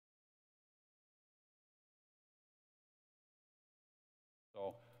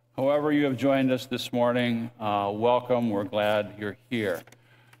So, however you have joined us this morning, welcome. We're glad you're here.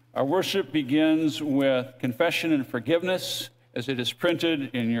 Our worship begins with confession and forgiveness as it is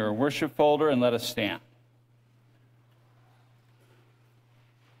printed in your worship folder, and let us stand.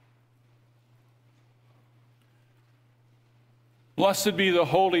 Blessed be the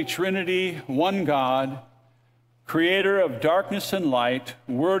Holy Trinity, one God, creator of darkness and light,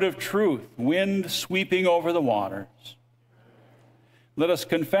 word of truth, wind sweeping over the waters. Let us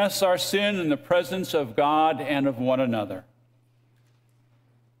confess our sin in the presence of God and of one another.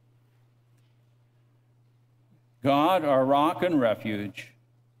 God, our rock and refuge,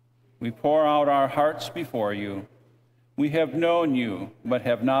 we pour out our hearts before you. We have known you, but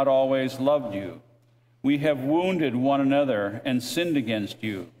have not always loved you. We have wounded one another and sinned against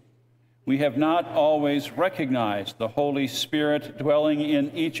you. We have not always recognized the Holy Spirit dwelling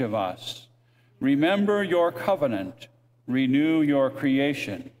in each of us. Remember your covenant. Renew your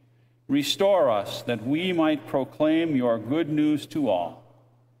creation. Restore us that we might proclaim your good news to all.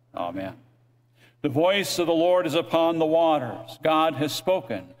 Amen. The voice of the Lord is upon the waters. God has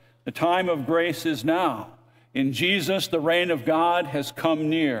spoken. The time of grace is now. In Jesus, the reign of God has come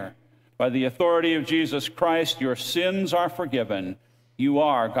near. By the authority of Jesus Christ, your sins are forgiven. You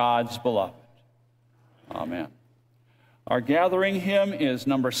are God's beloved. Amen. Our gathering hymn is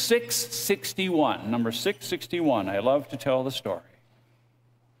number 661. Number 661. I love to tell the story.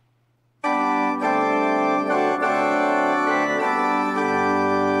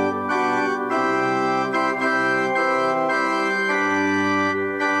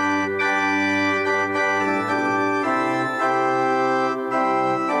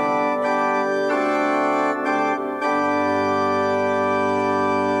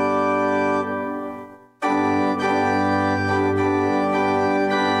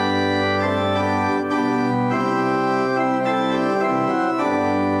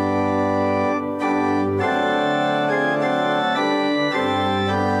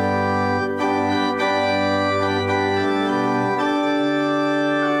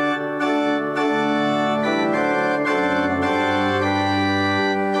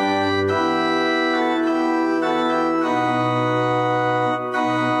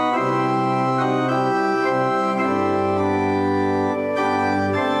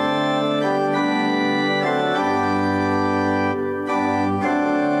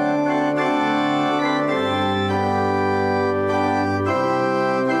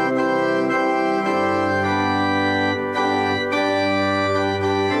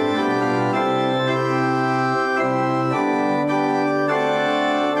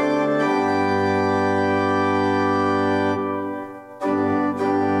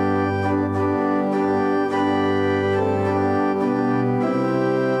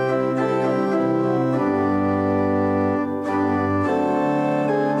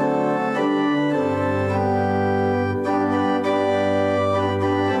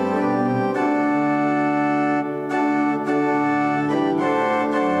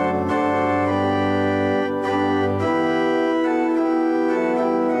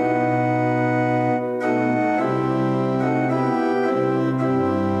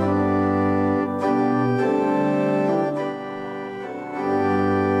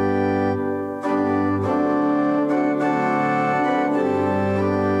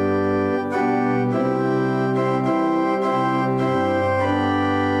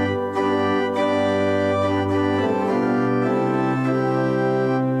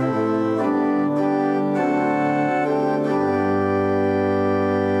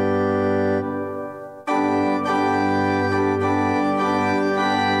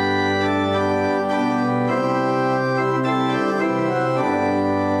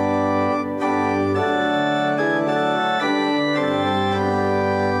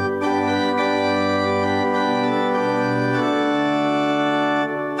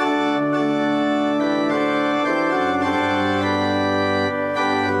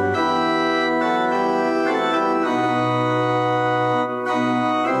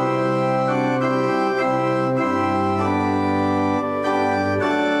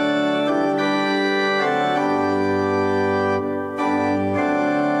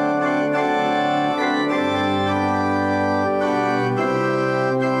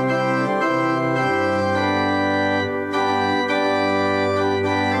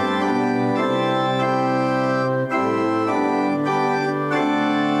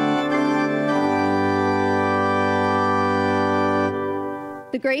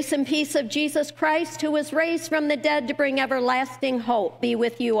 The grace and peace of Jesus Christ, who was raised from the dead to bring everlasting hope, be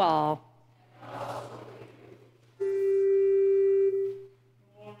with you all.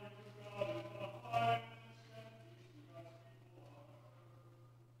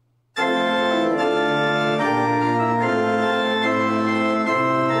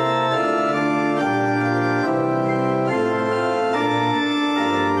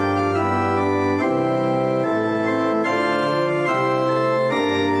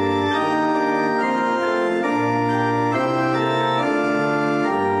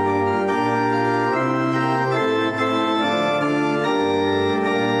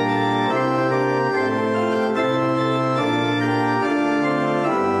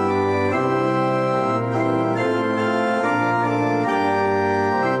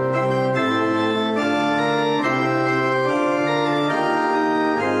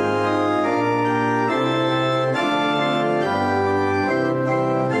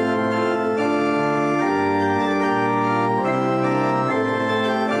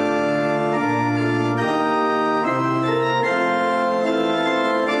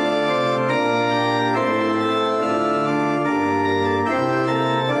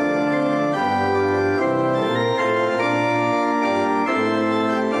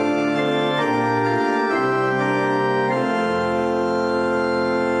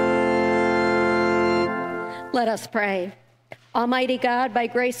 Let us pray. Almighty God, by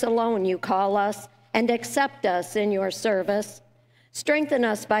grace alone you call us and accept us in your service. Strengthen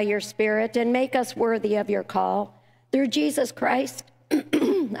us by your Spirit and make us worthy of your call. Through Jesus Christ,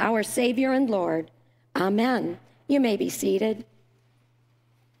 our Savior and Lord. Amen. You may be seated.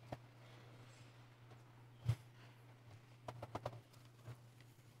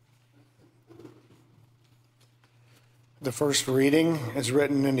 The first reading is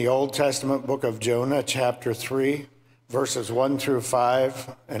written in the Old Testament book of Jonah, chapter 3, verses 1 through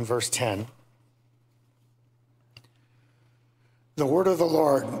 5 and verse 10. The word of the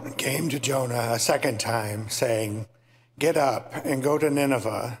Lord came to Jonah a second time, saying, "Get up and go to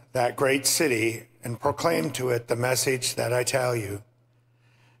Nineveh, that great city, and proclaim to it the message that I tell you."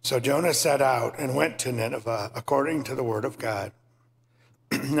 So Jonah set out and went to Nineveh according to the word of God.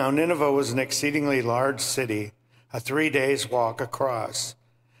 Now Nineveh was an exceedingly large city, a 3 days' walk across.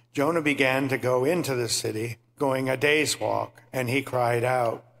 Jonah began to go into the city, going a day's walk, and he cried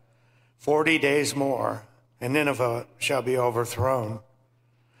out, 40 days more, and Nineveh shall be overthrown.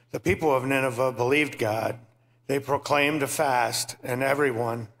 The people of Nineveh believed God. They proclaimed a fast, and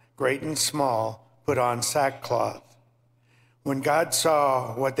everyone, great and small, put on sackcloth. When God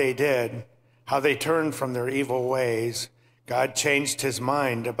saw what they did, how they turned from their evil ways, God changed his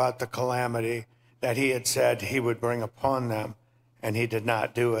mind about the calamity that he had said he would bring upon them, and he did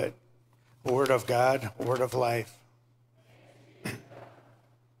not do it. Word of God, word of life.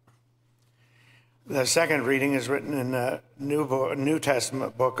 The second reading is written in the New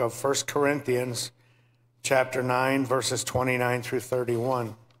Testament book of 1 Corinthians, chapter 9, verses 29 through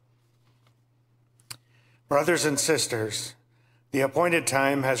 31. Brothers and sisters, the appointed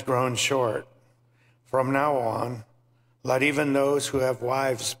time has grown short. From now on, let even those who have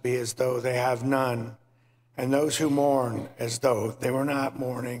wives be as though they have none, and those who mourn as though they were not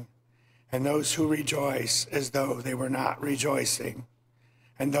mourning, and those who rejoice as though they were not rejoicing,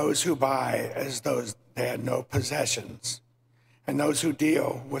 and those who buy as though they had no possessions, and those who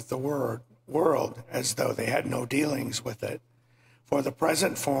deal with the world as though they had no dealings with it. For the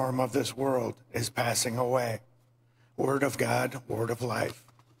present form of this world is passing away. Word of God, word of life.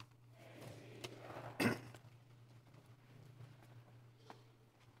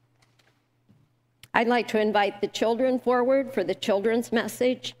 I'd like to invite the children forward for the children's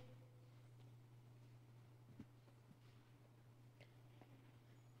message.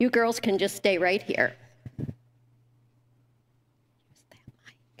 You girls can just stay right here. Use that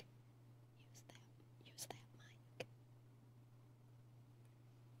mic. Use that mic.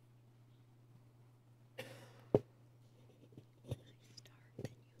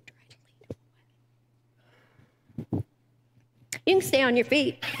 You can stay on your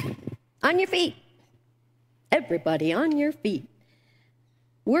feet. On your feet. Everybody on your feet.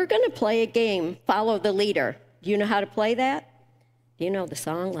 We're going to play a game, Follow the Leader. Do you know how to play that? Do you know the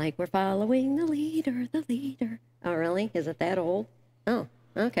song, like, we're following the leader, the leader? Oh, really? Is it that old? Oh,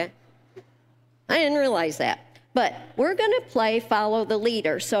 okay. I didn't realize that. But we're going to play Follow the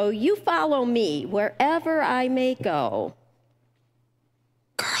Leader. So you follow me wherever I may go.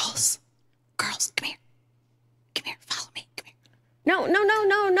 Girls, come here. Come here, follow me. Come here. No.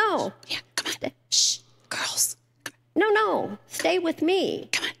 Yeah, come on. Shh, girls. Come No, on. stay with me.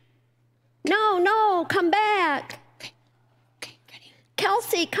 Come on. No, come back. Okay, ready?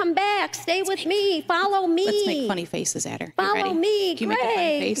 Kelsey, come back. Stay with me. Follow me. Let's make funny faces at her. You Follow ready? me, Can you Greg. make a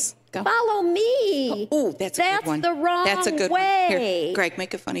funny face? Go. Follow me. Oh, that's a good one. That's the wrong That's a good way. one. Here, Greg,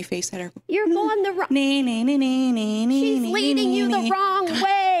 make a funny face at her. You're going the wrong. She's leading you the wrong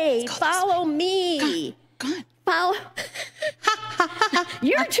way. Let's go this Follow me. Come on. Follow.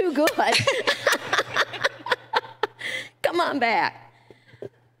 You're too good. Come on back.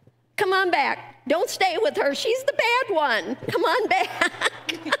 Come on back. Don't stay with her. She's the bad one. Come on back.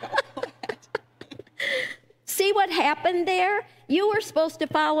 See what happened there? You were supposed to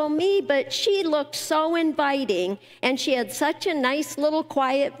follow me, but she looked so inviting, and she had such a nice little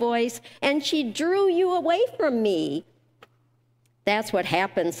quiet voice, and she drew you away from me. That's what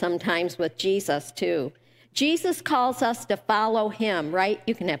happens sometimes with Jesus, too. Jesus calls us to follow him, right?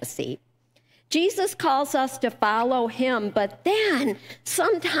 You can have a seat. Jesus calls us to follow him, but then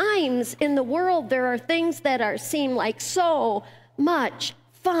sometimes in the world there are things that seem like so much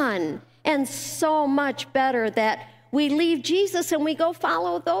fun and so much better that we leave Jesus and we go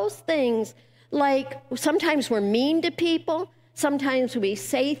follow those things. Like sometimes we're mean to people, sometimes we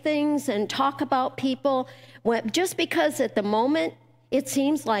say things and talk about people just because at the moment it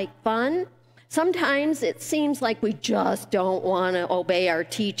seems like fun. Sometimes it seems like we just don't want to obey our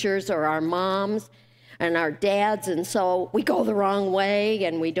teachers or our moms and our dads, and so we go the wrong way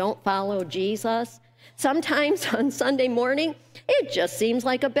and we don't follow Jesus. Sometimes on Sunday morning, it just seems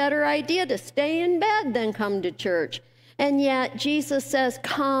like a better idea to stay in bed than come to church. And yet Jesus says,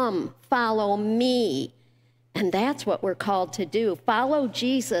 come, follow me. And that's what we're called to do. Follow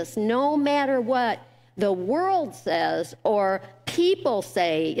Jesus no matter what the world says or people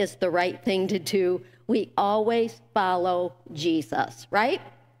say is the right thing to do. We always follow Jesus, right?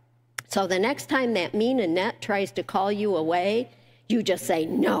 So the next time that mean Annette tries to call you away, you just say,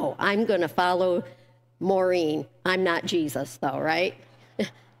 no, I'm going to follow Maureen. I'm not Jesus, though, right?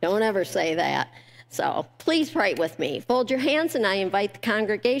 Don't ever say that. So please pray with me. Fold your hands, and I invite the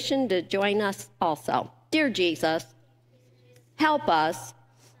congregation to join us also. Dear Jesus, help us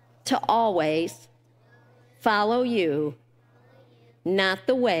to always follow you, not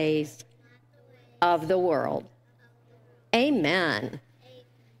the ways of the world. Amen.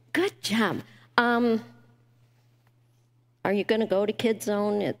 Good job. Are you going to go to Kids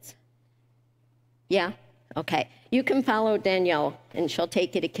Zone? Yeah? Okay. You can follow Danielle, and she'll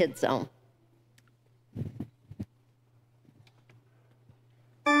take you to Kids Zone.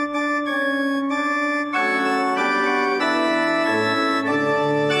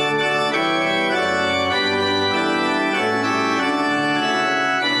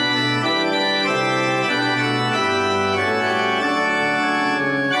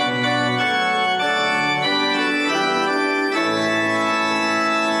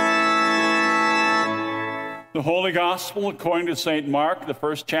 The Holy Gospel according to St. Mark, the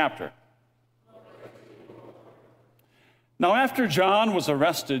 1st chapter. Now after John was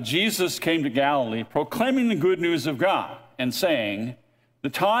arrested, Jesus came to Galilee, proclaiming the good news of God, and saying, the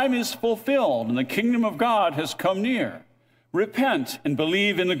time is fulfilled, and the kingdom of God has come near. Repent and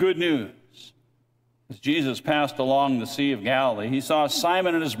believe in the good news. As Jesus passed along the Sea of Galilee, he saw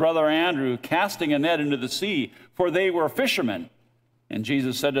Simon and his brother Andrew casting a net into the sea, for they were fishermen. And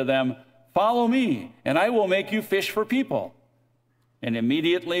Jesus said to them, follow me, and I will make you fish for people. And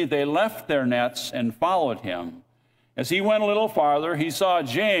immediately they left their nets and followed him. As he went a little farther, he saw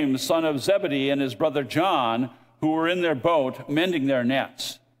James, son of Zebedee, and his brother John, who were in their boat mending their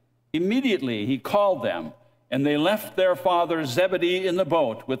nets. Immediately he called them, and they left their father Zebedee in the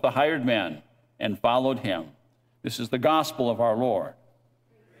boat with the hired men and followed him. This is the gospel of our Lord.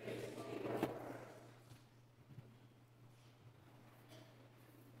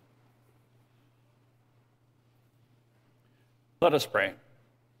 Let us pray.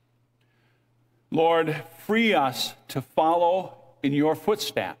 Lord, free us to follow in your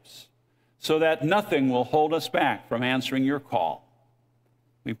footsteps so that nothing will hold us back from answering your call.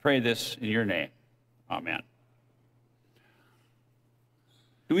 We pray this in your name. Amen.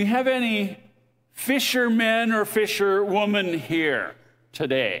 Do we have any fishermen or fisherwomen here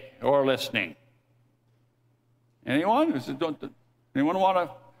today or listening? Anyone? Anyone want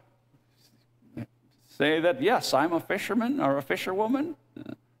to say that, yes, I'm a fisherman or a fisherwoman?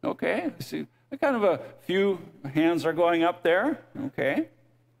 Okay, I see kind of a few hands are going up there. Okay.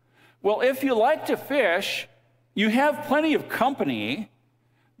 Well, if you like to fish, you have plenty of company.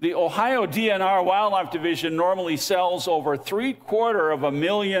 The Ohio DNR Wildlife Division normally sells over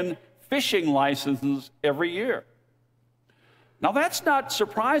 750,000 fishing licenses every year. Now, that's not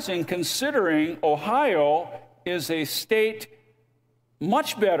surprising considering Ohio is a state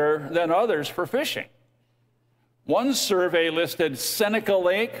much better than others for fishing. One survey listed Seneca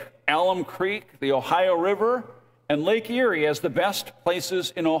Lake, Alum Creek, the Ohio River, and Lake Erie as the best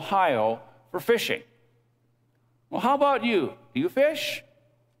places in Ohio for fishing. Well, how about you? Do you fish?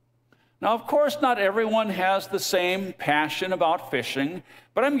 Now, of course, not everyone has the same passion about fishing,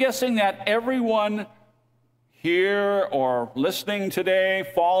 but I'm guessing that everyone here or listening today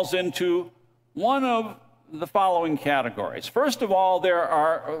falls into one of the following categories. First of all, there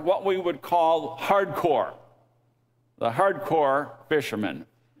are what we would call hardcore, the hardcore fishermen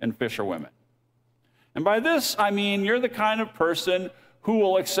and fisherwomen. And by this, I mean you're the kind of person who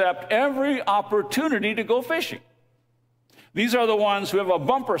will accept every opportunity to go fishing. These are the ones who have a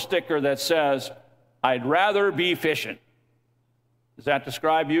bumper sticker that says, I'd rather be fishing. Does that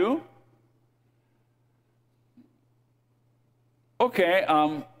describe you? Okay,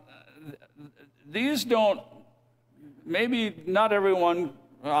 these don't, maybe not everyone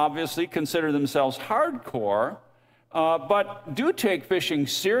obviously consider themselves hardcore, but do take fishing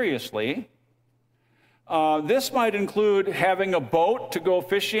seriously. This might include having a boat to go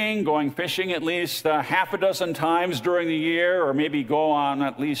fishing, going fishing at least half a dozen times during the year, or maybe go on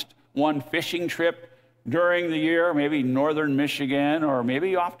at least one fishing trip during the year, maybe northern Michigan, or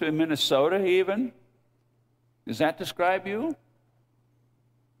maybe off to Minnesota even. Does that describe you?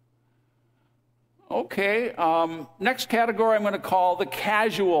 Okay, next category I'm going to call the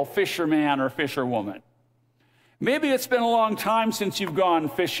casual fisherman or fisherwoman. Maybe it's been a long time since you've gone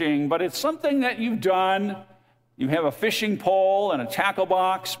fishing, but it's something that you've done. You have a fishing pole and a tackle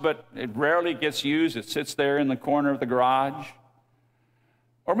box, but it rarely gets used. It sits there in the corner of the garage.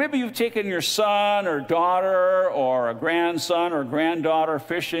 Or maybe you've taken your son or daughter or a grandson or granddaughter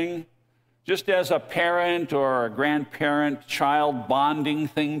fishing just as a parent or a grandparent-child bonding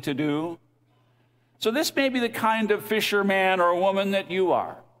thing to do. So this may be the kind of fisherman or woman that you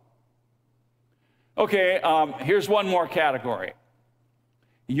are. Okay, here's one more category.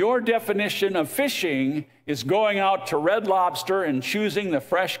 Your definition of fishing is going out to Red Lobster and choosing the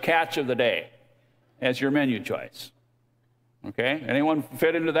fresh catch of the day as your menu choice. Okay, anyone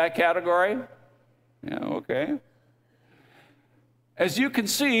fit into that category? Yeah, okay. As you can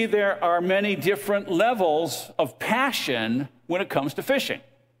see, there are many different levels of passion when it comes to fishing.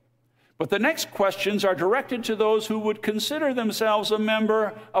 But the next questions are directed to those who would consider themselves a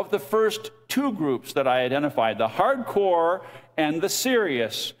member of the first two groups that I identified, the hardcore and the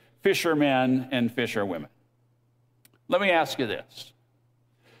serious fishermen and fisherwomen. Let me ask you this.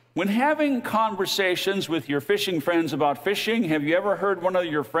 When having conversations with your fishing friends about fishing, have you ever heard one of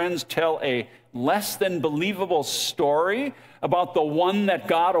your friends tell a less than believable story about the one that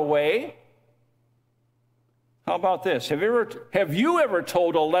got away? How about this? Have you ever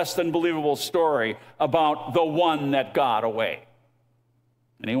told a less than believable story about the one that got away?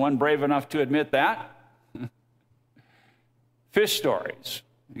 Anyone brave enough to admit that? Fish stories.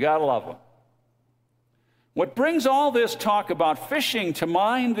 You gotta love them. What brings all this talk about fishing to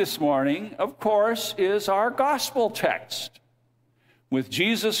mind this morning, of course, is our gospel text, with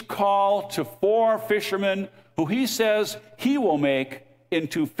Jesus' call to 4 fishermen who he says he will make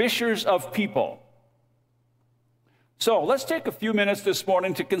into fishers of people. So let's take a few minutes this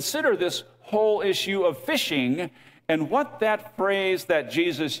morning to consider this whole issue of fishing and what that phrase that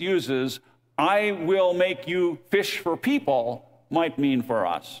Jesus uses, I will make you fish for people, might mean for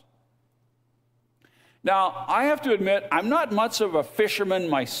us. Now, I have to admit, I'm not much of a fisherman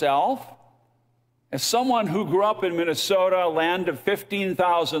myself. As someone who grew up in Minnesota, land of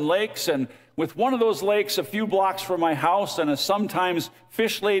 15,000 lakes, and with one of those lakes a few blocks from my house and a sometimes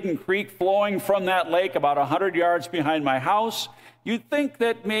fish-laden creek flowing from that lake about 100 yards behind my house, you'd think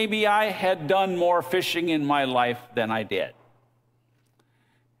that maybe I had done more fishing in my life than I did.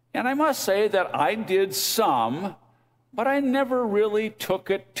 And I must say that I did some, but I never really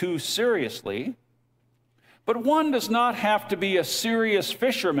took it too seriously. But one does not have to be a serious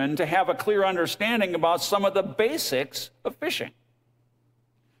fisherman to have a clear understanding about some of the basics of fishing.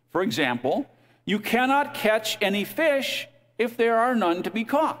 For example, you cannot catch any fish if there are none to be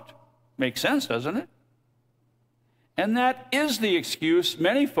caught. Makes sense, doesn't it? And that is the excuse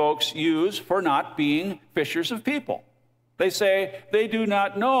many folks use for not being fishers of people. They say they do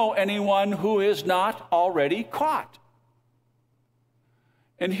not know anyone who is not already caught.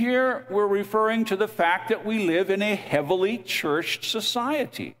 And here we're referring to the fact that we live in a heavily churched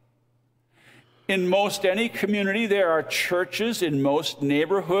society. In most any community, there are churches in most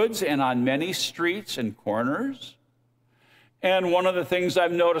neighborhoods and on many streets and corners. And one of the things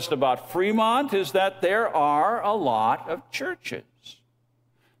I've noticed about Fremont is that there are a lot of churches.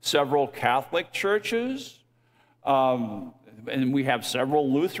 Several Catholic churches, and we have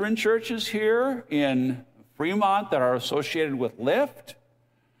several Lutheran churches here in Fremont that are associated with Lift.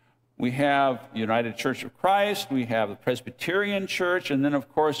 We have United Church of Christ, we have the Presbyterian Church, and then, of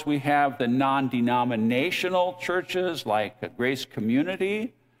course, we have the non-denominational churches like Grace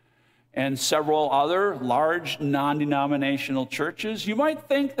Community and several other large non-denominational churches. You might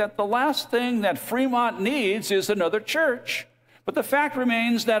think that the last thing that Fremont needs is another church, but the fact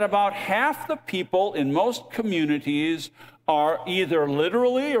remains that about half the people in most communities are either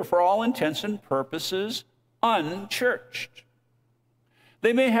literally or for all intents and purposes unchurched.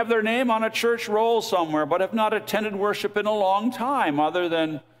 They may have their name on a church roll somewhere, but have not attended worship in a long time, other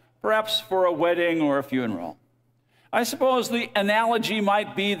than perhaps for a wedding or a funeral. I suppose the analogy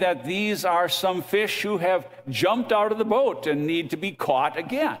might be that these are some fish who have jumped out of the boat and need to be caught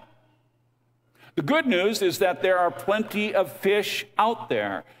again. The good news is that there are plenty of fish out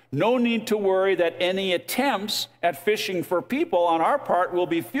there. No need to worry that any attempts at fishing for people on our part will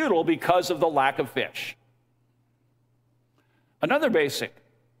be futile because of the lack of fish. Another basic,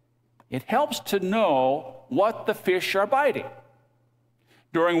 it helps to know what the fish are biting.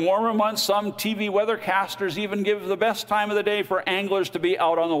 During warmer months, some TV weathercasters even give the best time of the day for anglers to be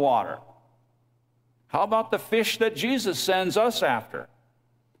out on the water. How about the fish that Jesus sends us after?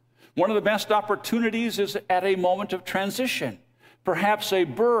 One of the best opportunities is at a moment of transition, perhaps a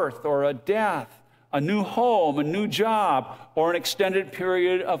birth or a death a new home, a new job, or an extended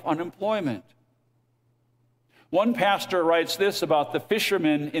period of unemployment. One pastor writes this about the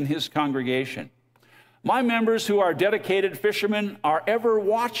fishermen in his congregation. My members who are dedicated fishermen are ever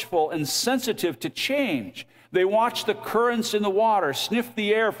watchful and sensitive to change. They watch the currents in the water, sniff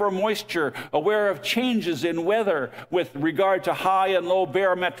the air for moisture, aware of changes in weather with regard to high and low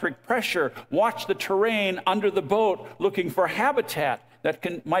barometric pressure, watch the terrain under the boat, looking for habitat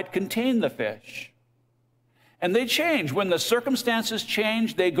that might contain the fish. And they change. When the circumstances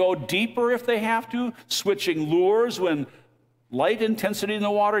change, they go deeper if they have to, switching lures when light intensity in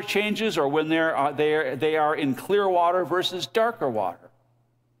the water changes or when they are in clear water versus darker water.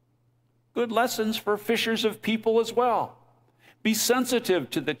 Good lessons for fishers of people as well. Be sensitive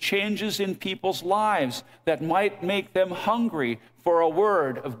to the changes in people's lives that might make them hungry for a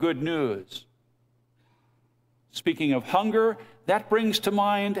word of good news. Speaking of hunger, that brings to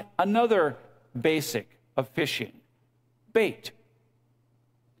mind another basic of fishing: bait.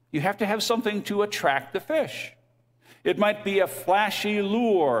 You have to have something to attract the fish. It might be a flashy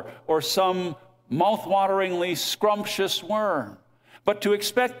lure or some mouth-wateringly scrumptious worm. But to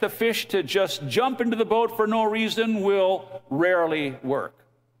expect the fish to just jump into the boat for no reason will rarely work.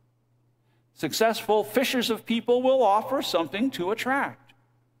 Successful fishers of people will offer something to attract.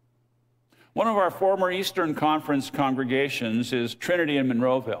 One of our former Eastern Conference congregations is Trinity in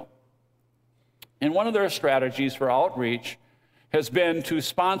Monroeville. And one of their strategies for outreach has been to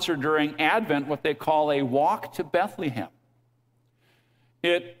sponsor during Advent what they call a walk to Bethlehem.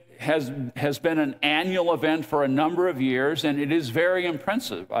 It has been an annual event for a number of years, and it is very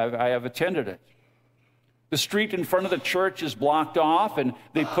impressive. I have attended it. The street in front of the church is blocked off, and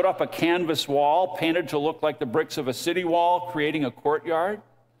they put up a canvas wall painted to look like the bricks of a city wall, creating a courtyard.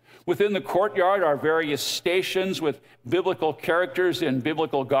 Within the courtyard are various stations with biblical characters in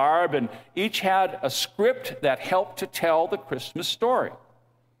biblical garb, and each had a script that helped to tell the Christmas story.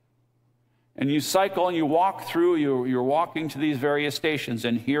 And you cycle and you walk through, you're walking to these various stations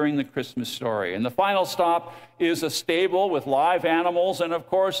and hearing the Christmas story. And the final stop is a stable with live animals and, of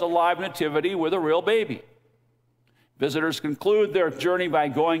course, a live nativity with a real baby. Visitors conclude their journey by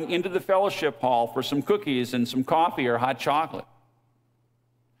going into the fellowship hall for some cookies and some coffee or hot chocolate.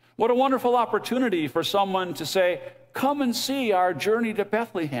 What a wonderful opportunity for someone to say, come and see our Journey to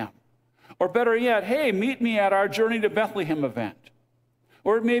Bethlehem. Or better yet, hey, meet me at our Journey to Bethlehem event.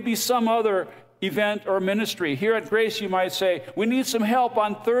 Or it may be some other event or ministry. Here at Grace, you might say, we need some help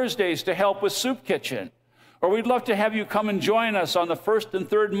on Thursdays to help with Soup Kitchen. Or we'd love to have you come and join us on the first and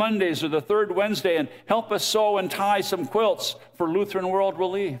third Mondays or the third Wednesday and help us sew and tie some quilts for Lutheran World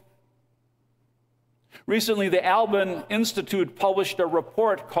Relief. Recently, the Alban Institute published a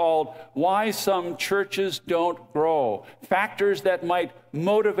report called Why Some Churches Don't Grow, Factors That Might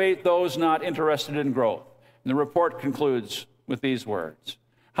Motivate Those Not Interested in Growth. And the report concludes with these words: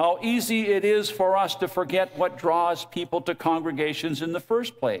 how easy it is for us to forget what draws people to congregations in the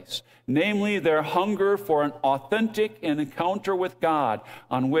first place, namely their hunger for an authentic encounter with God,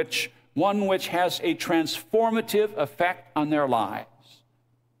 one which has a transformative effect on their lives.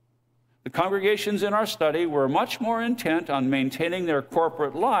 The congregations in our study were much more intent on maintaining their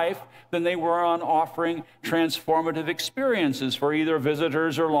corporate life than they were on offering transformative experiences for either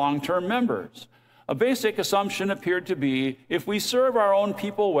visitors or long-term members. A basic assumption appeared to be, if we serve our own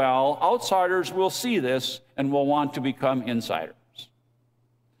people well, outsiders will see this and will want to become insiders.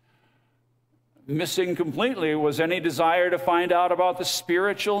 Missing completely was any desire to find out about the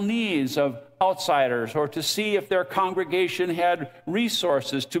spiritual needs of outsiders or to see if their congregation had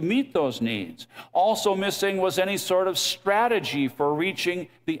resources to meet those needs. Also missing was any sort of strategy for reaching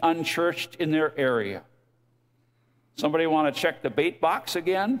the unchurched in their area. Somebody want to check the bait box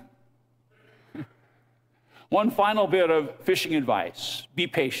again? One final bit of fishing advice: be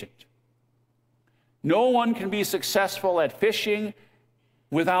patient. No one can be successful at fishing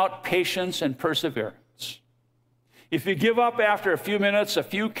without patience and perseverance. If you give up after a few minutes, a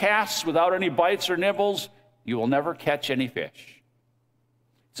few casts without any bites or nibbles, you will never catch any fish.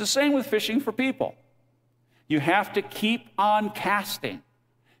 It's the same with fishing for people. You have to keep on casting,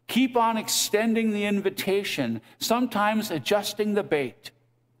 keep on extending the invitation, sometimes adjusting the bait.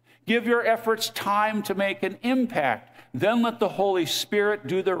 Give your efforts time to make an impact, then let the Holy Spirit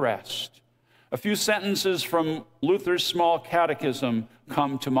do the rest. A few sentences from Luther's Small Catechism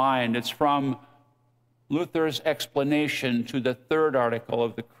come to mind. It's from Luther's explanation to the third article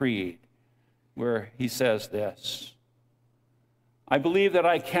of the Creed, where he says this: I believe that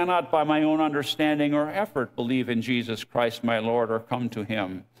I cannot by my own understanding or effort believe in Jesus Christ my Lord or come to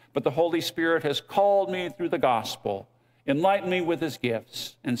him, but the Holy Spirit has called me through the gospel, enlightened me with his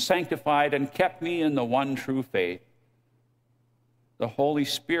gifts, and sanctified and kept me in the one true faith. The Holy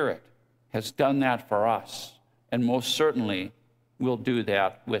Spirit has done that for us, and most certainly will do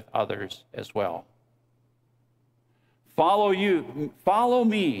that with others as well. Follow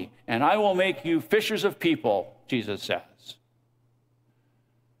me, and I will make you fishers of people, Jesus says.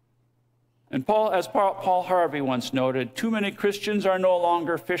 And as Paul Harvey once noted, too many Christians are no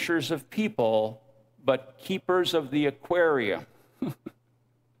longer fishers of people, but keepers of the aquarium. I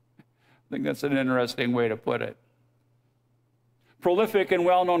think that's an interesting way to put it. Prolific and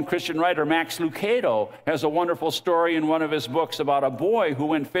well-known Christian writer Max Lucado has a wonderful story in one of his books about a boy who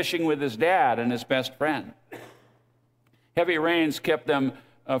went fishing with his dad and his best friend. Heavy rains kept them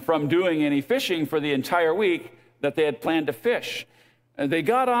from doing any fishing for the entire week that they had planned to fish. They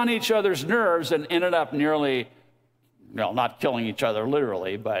got on each other's nerves and ended up nearly, well, not killing each other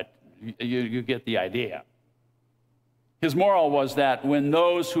literally, but you get the idea. His moral was that when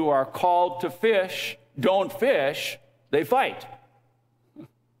those who are called to fish don't fish, they fight.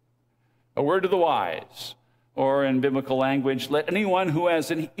 A word to the wise, or in biblical language, let anyone who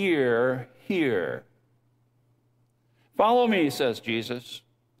has an ear hear. Follow me, says Jesus.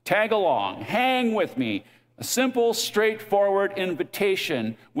 Tag along, hang with me. A simple, straightforward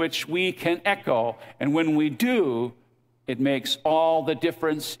invitation which we can echo, and when we do, it makes all the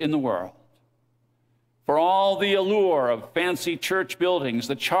difference in the world. For all the allure of fancy church buildings,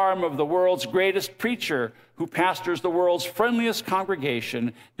 the charm of the world's greatest preacher who pastors the world's friendliest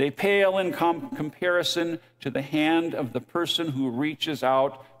congregation, they pale in comparison to the hand of the person who reaches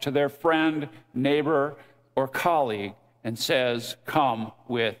out to their friend, neighbor, or colleague and says, "Come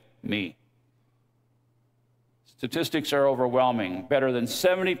with me." Statistics are overwhelming. Better than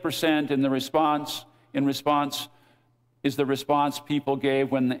 70% in the response is the response people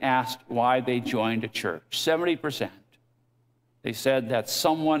gave when asked why they joined a church. 70%. They said that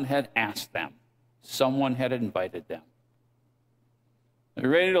someone had asked them. Someone had invited them. Are you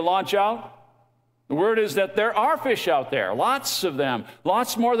ready to launch out? The word is that there are fish out there, lots of them,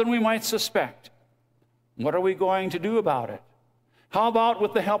 lots more than we might suspect. What are we going to do about it? How about,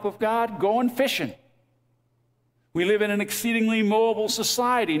 with the help of God, going fishing? We live in an exceedingly mobile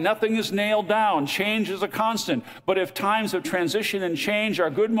society. Nothing is nailed down. Change is a constant. But if times of transition and change are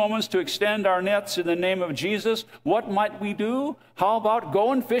good moments to extend our nets in the name of Jesus, what might we do? How about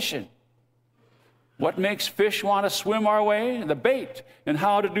going fishing? What makes fish want to swim our way? The bait. And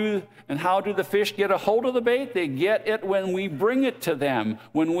how do the fish get a hold of the bait? They get it when we bring it to them,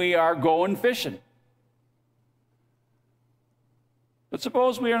 when we are going fishing. But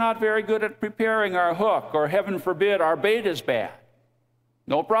suppose we are not very good at preparing our hook, or heaven forbid, our bait is bad.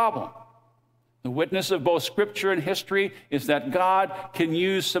 No problem. The witness of both Scripture and history is that God can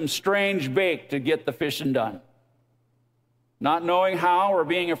use some strange bait to get the fishing done. Not knowing how or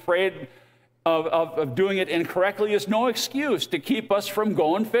being afraid of doing it incorrectly is no excuse to keep us from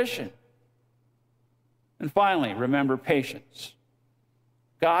going fishing. And finally, remember patience.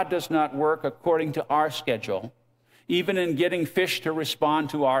 God does not work according to our schedule, even in getting fish to respond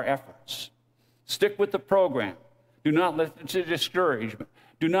to our efforts. Stick with the program. Do not let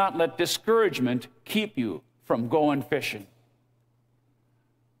discouragement keep you from going fishing.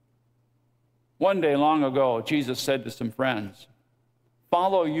 One day long ago, Jesus said to some friends,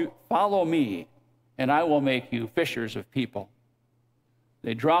 "Follow me, and I will make you fishers of people."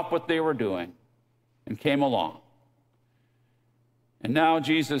 They dropped what they were doing and came along. And now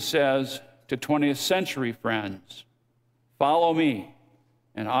Jesus says to 20th century friends, "Follow me,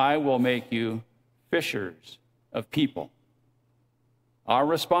 and I will make you fishers of people." Our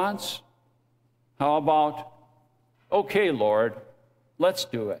response? How about, "Okay, Lord, let's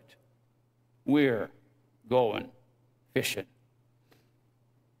do it. We're going fishing."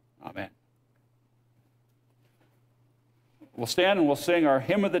 Amen. We'll stand and we'll sing our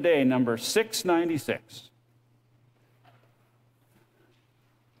hymn of the day, number 696.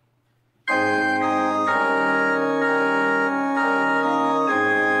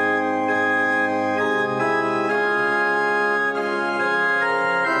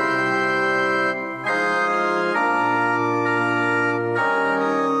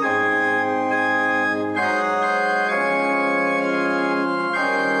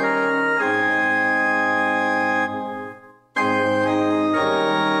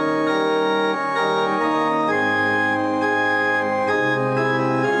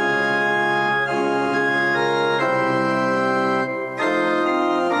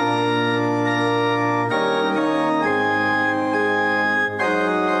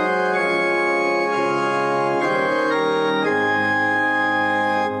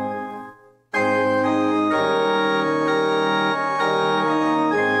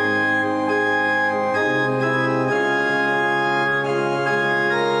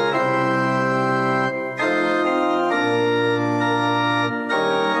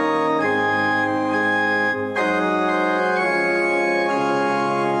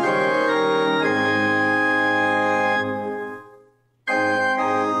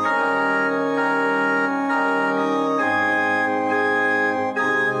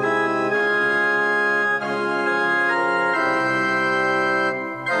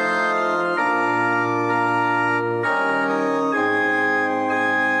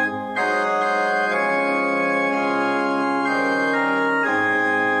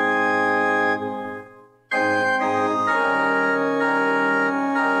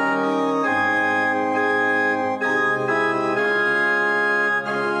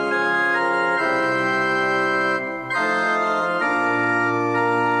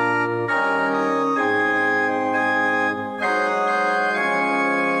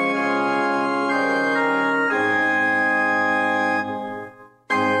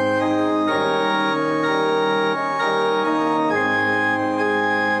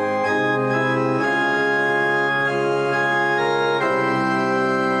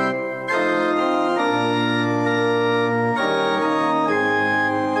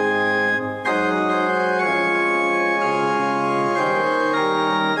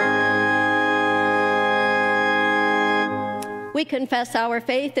 We confess our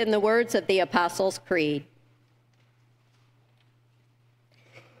faith in the words of the Apostles' Creed.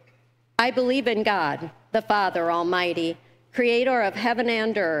 I believe in God, the Father Almighty, creator of heaven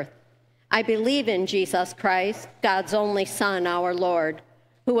and earth. I believe in Jesus Christ, God's only Son, our Lord,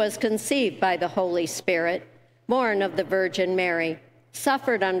 who was conceived by the Holy Spirit, born of the Virgin Mary,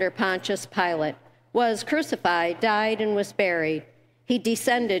 suffered under Pontius Pilate, was crucified, died, and was buried. He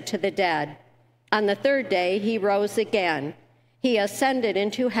descended to the dead. On the third day, he rose again. He ascended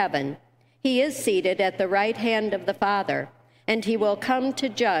into heaven. He is seated at the right hand of the Father, and he will come to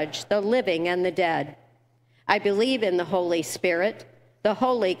judge the living and the dead. I believe in the Holy Spirit, the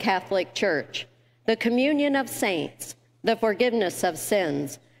Holy Catholic Church, the communion of saints, the forgiveness of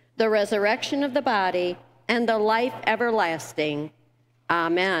sins, the resurrection of the body, and the life everlasting.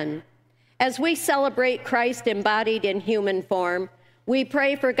 Amen. As we celebrate Christ embodied in human form, we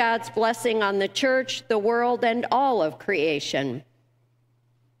pray for God's blessing on the church, the world, and all of creation.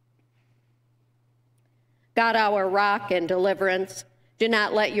 God, our rock and deliverance, do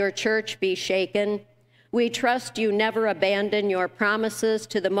not let your church be shaken. We trust you never abandon your promises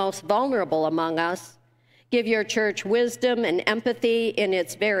to the most vulnerable among us. Give your church wisdom and empathy in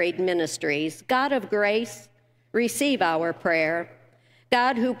its varied ministries. God of grace, receive our prayer.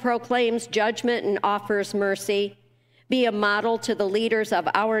 God who proclaims judgment and offers mercy, be a model to the leaders of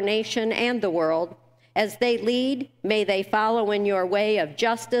our nation and the world. As they lead, may they follow in your way of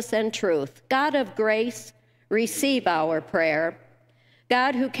justice and truth. God of grace, receive our prayer.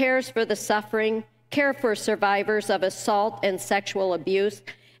 God who cares for the suffering, care for survivors of assault and sexual abuse,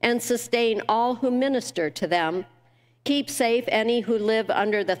 and sustain all who minister to them. Keep safe any who live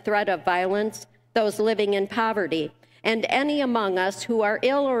under the threat of violence, those living in poverty, and any among us who are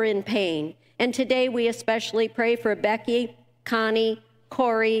ill or in pain. And today we especially pray for Becky, Connie,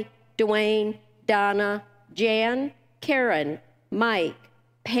 Corey, Dwayne, Donna, Jan, Karen, Mike,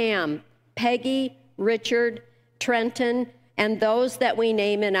 Pam, Peggy, Richard, Trenton, and those that we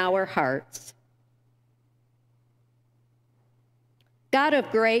name in our hearts. God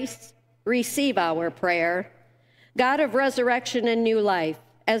of grace, receive our prayer. God of resurrection and new life,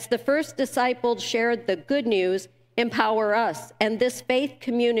 as the first disciples shared the good news, empower us and this faith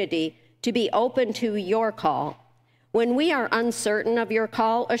community to be open to your call. When we are uncertain of your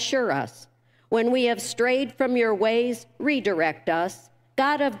call, assure us. When we have strayed from your ways, redirect us.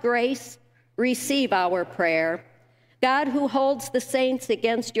 God of grace, receive our prayer. God who holds the saints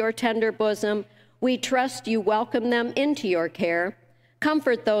against your tender bosom, we trust you welcome them into your care.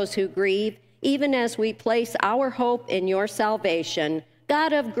 Comfort those who grieve, even as we place our hope in your salvation.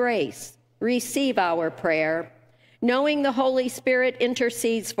 God of grace, receive our prayer. Knowing the Holy Spirit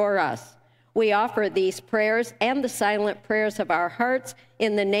intercedes for us, we offer these prayers and the silent prayers of our hearts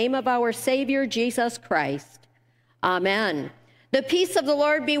in the name of our Savior, Jesus Christ. Amen. The peace of the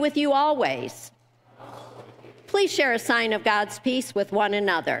Lord be with you always. Please share a sign of God's peace with one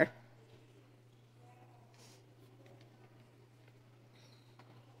another.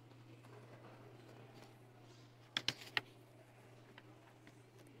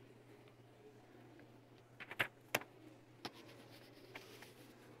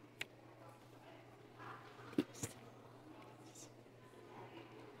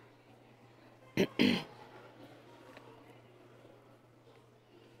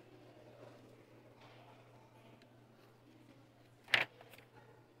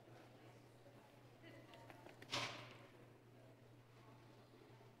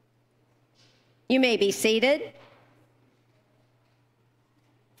 You may be seated.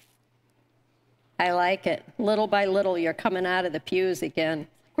 I like it. Little by little, you're coming out of the pews again.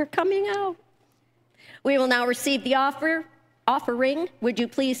 We're coming out. We will now receive the offering. Would you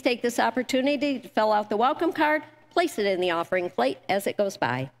please take this opportunity to fill out the welcome card, place it in the offering plate as it goes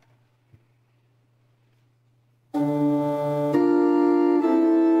by.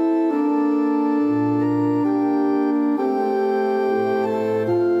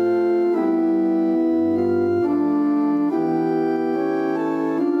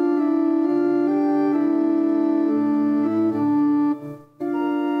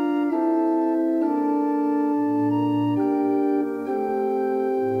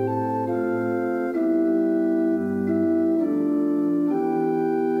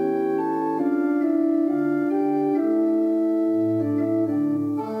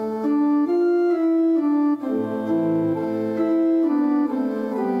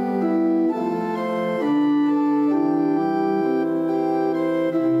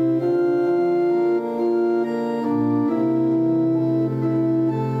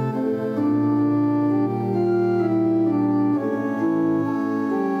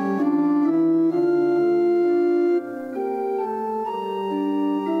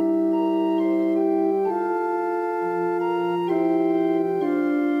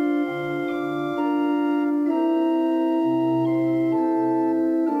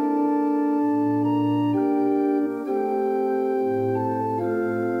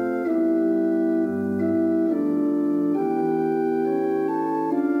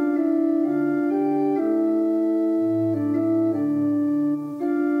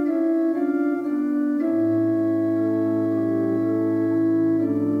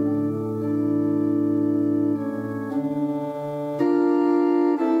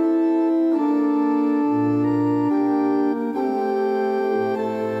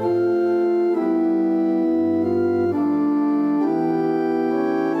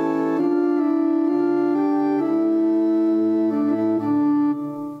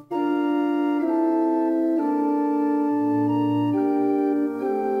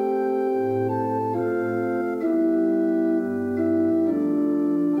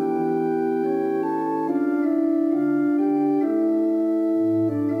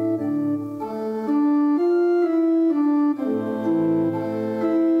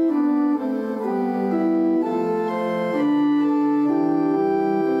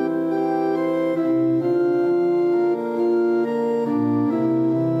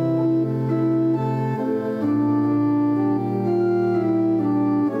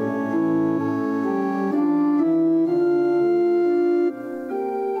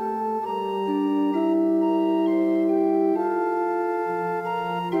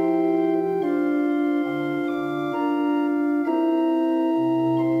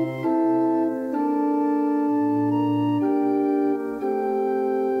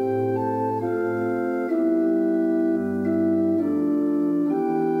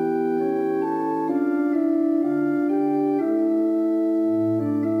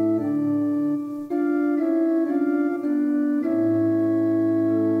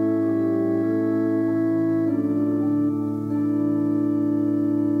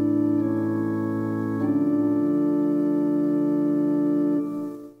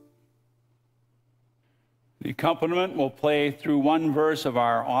 accompaniment will play through one verse of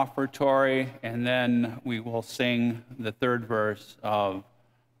our offertory, and then we will sing the third verse of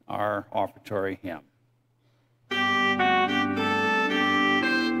our offertory hymn.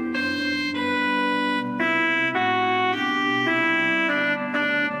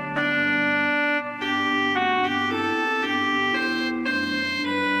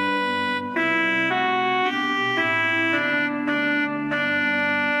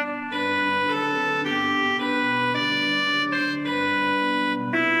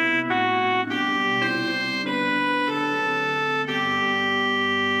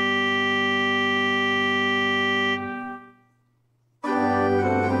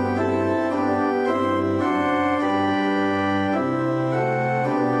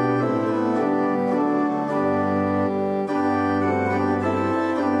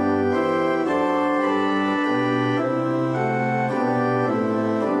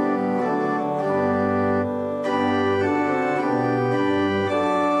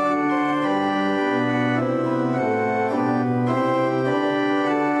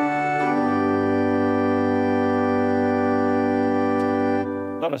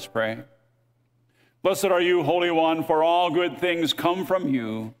 Let us pray. Blessed are you, Holy One, for all good things come from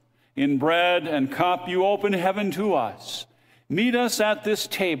you. In bread and cup you open heaven to us. Meet us at this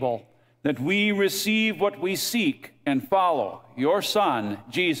table, that we receive what we seek and follow your Son,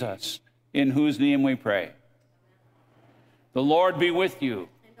 Jesus, in whose name we pray. The Lord be with you.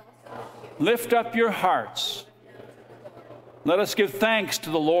 Lift up your hearts. Let us give thanks to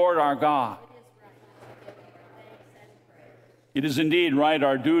the Lord our God. It is indeed right,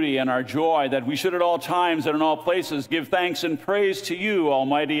 our duty and our joy, that we should at all times and in all places give thanks and praise to you,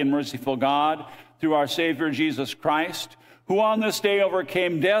 Almighty and merciful God, through our Savior Jesus Christ, who on this day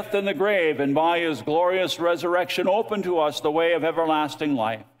overcame death and the grave, and by his glorious resurrection opened to us the way of everlasting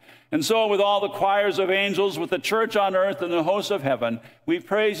life. And so with all the choirs of angels, with the church on earth and the hosts of heaven, we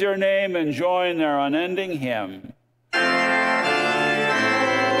praise your name and join their unending hymn.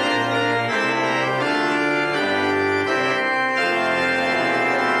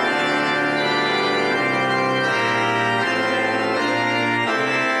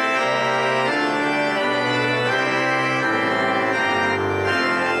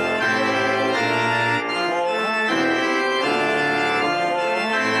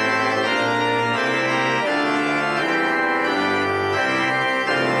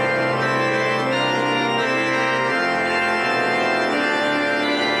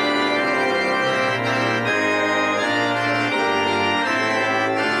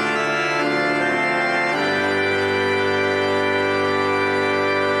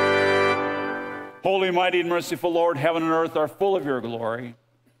 Holy, mighty, and merciful Lord, heaven and earth are full of your glory.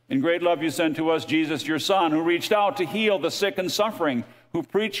 In great love you sent to us Jesus, your Son, who reached out to heal the sick and suffering, who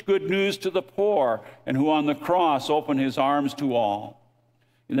preached good news to the poor, and who on the cross opened his arms to all.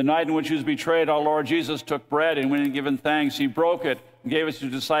 In the night in which he was betrayed, our Lord Jesus took bread, and when he had given thanks, he broke it and gave it to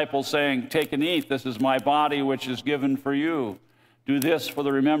his disciples, saying, "Take and eat. This is my body, which is given for you. Do this for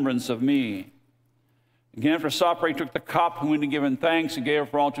the remembrance of me." Again, after supper, he took the cup, and when he had given thanks, he gave it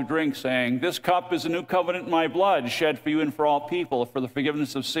for all to drink, saying, "This cup is a new covenant in my blood, shed for you and for all people, for the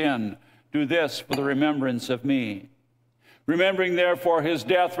forgiveness of sin. Do this for the remembrance of me." Remembering, therefore, his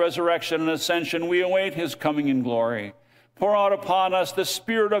death, resurrection, and ascension, we await his coming in glory. Pour out upon us the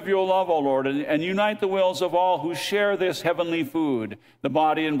spirit of your love, O Lord, and unite the wills of all who share this heavenly food, the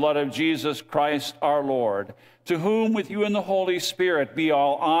body and blood of Jesus Christ our Lord, to whom with you and the Holy Spirit be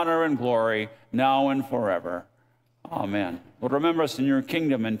all honor and glory, now and forever. Amen. Lord, remember us in your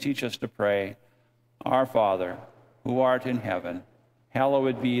kingdom and teach us to pray. Our Father, who art in heaven,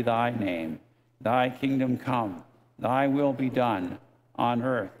 hallowed be thy name. Thy kingdom come, thy will be done, on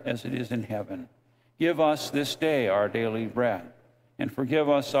earth as it is in heaven. Give us this day our daily bread, and forgive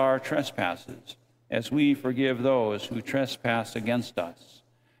us our trespasses, as we forgive those who trespass against us.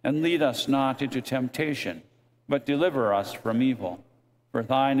 And lead us not into temptation, but deliver us from evil. For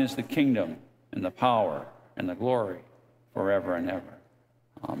thine is the kingdom, and the power, and the glory, forever and ever.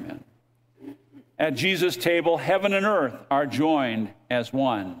 Amen. At Jesus' table, heaven and earth are joined as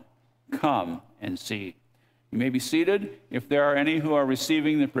one. Come and see. You may be seated. If there are any who are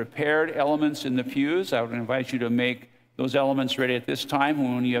receiving the prepared elements in the pews, I would invite you to make those elements ready at this time.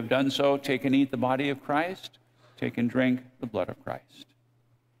 When you have done so, take and eat the body of Christ. Take and drink the blood of Christ.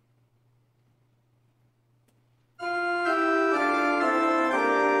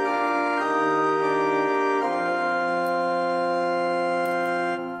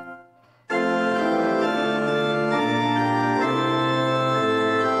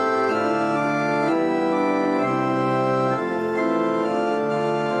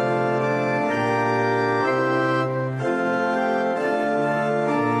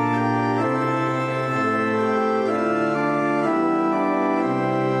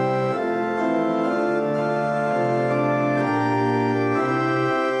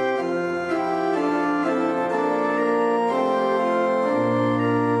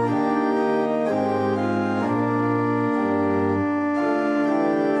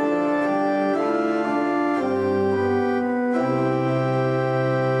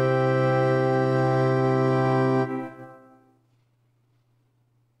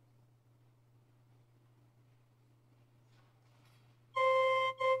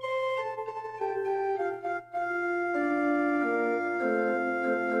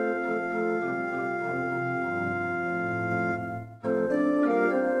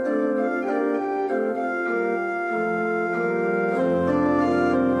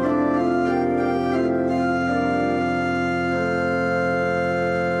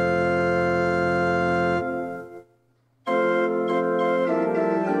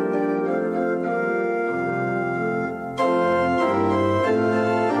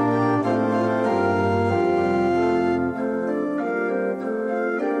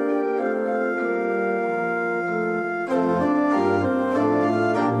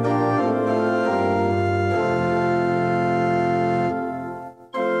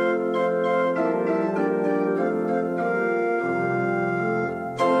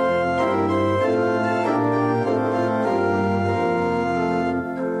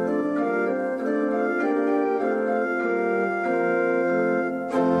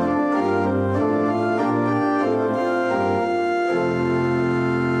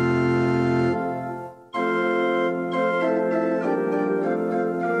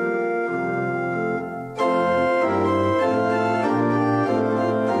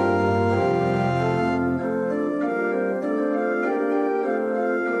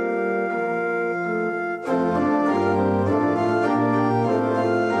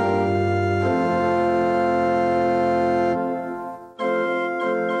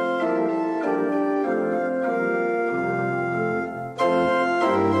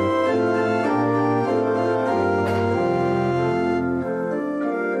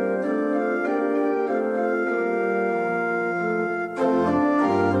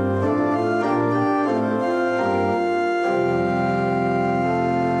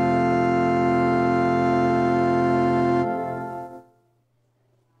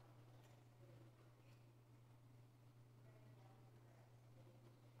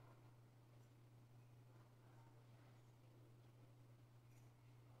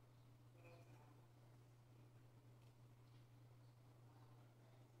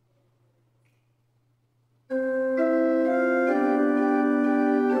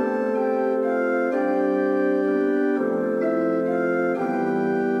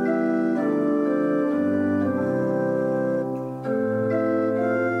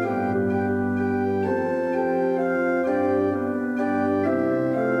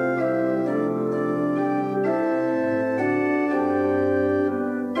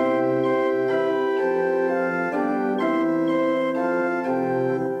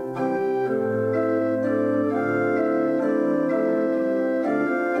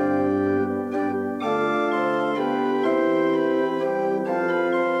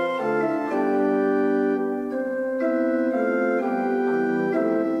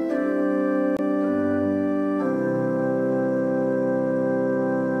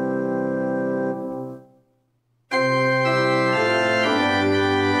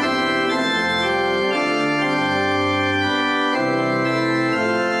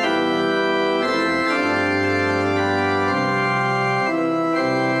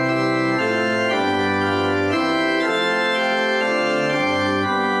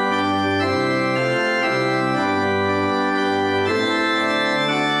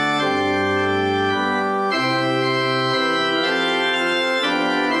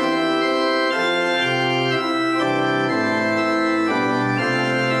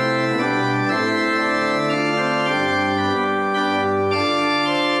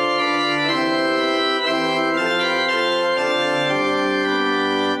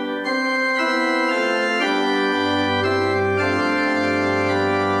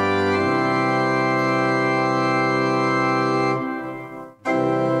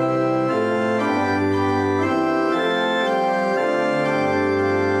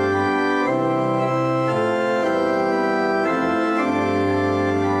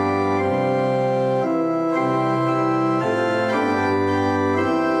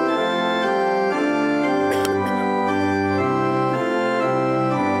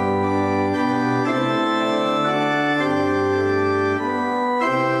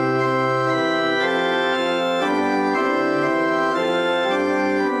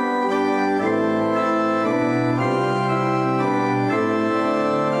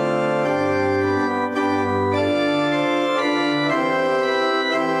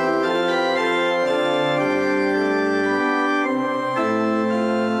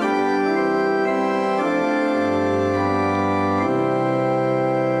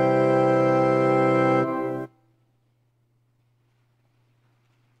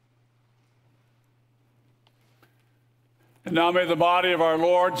 Now may the body of our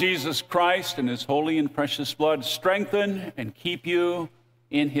Lord Jesus Christ and his holy and precious blood strengthen and keep you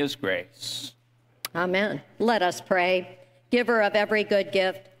in his grace. Amen. Let us pray. Giver of every good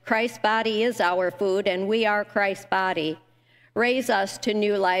gift, Christ's body is our food, and we are Christ's body. Raise us to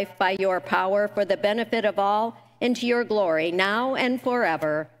new life by your power for the benefit of all, and to your glory, now and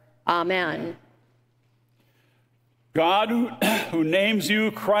forever. Amen. God who names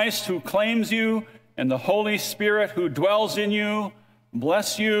you, Christ who claims you, and the Holy Spirit who dwells in you,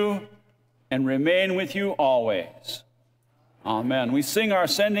 bless you and remain with you always. Amen. We sing our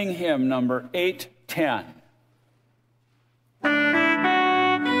sending hymn, number 810.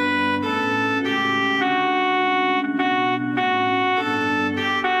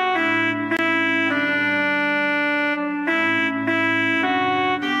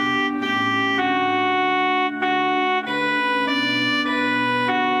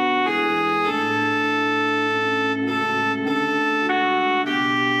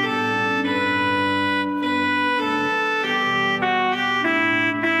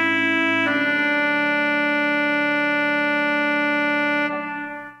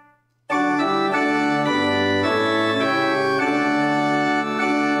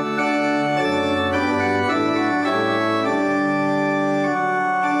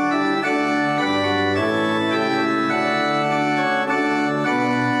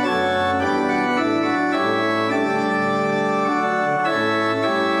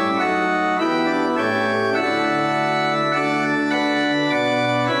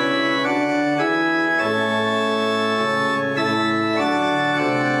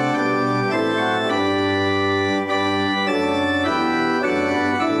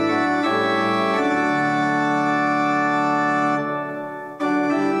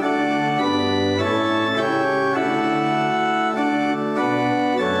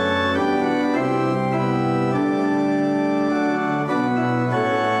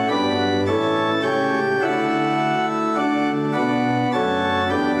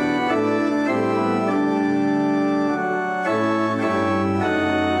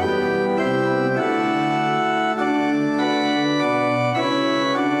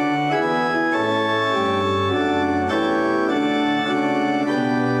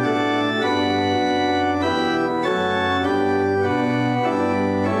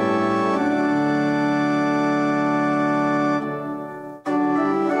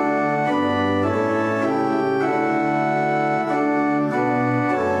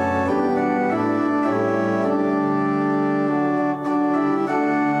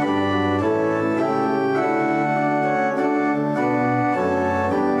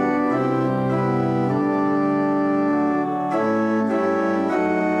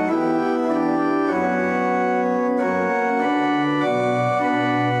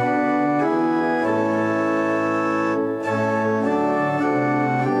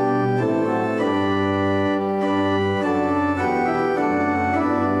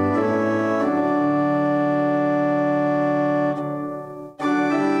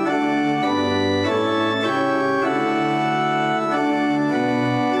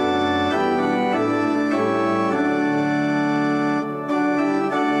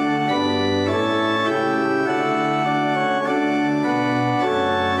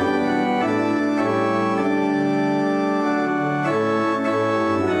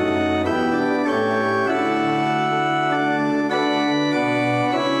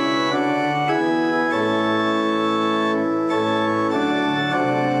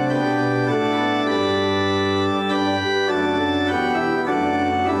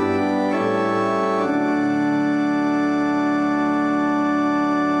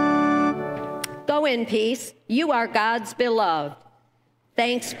 Go in peace. You are God's beloved.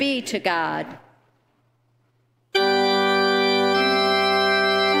 Thanks be to God.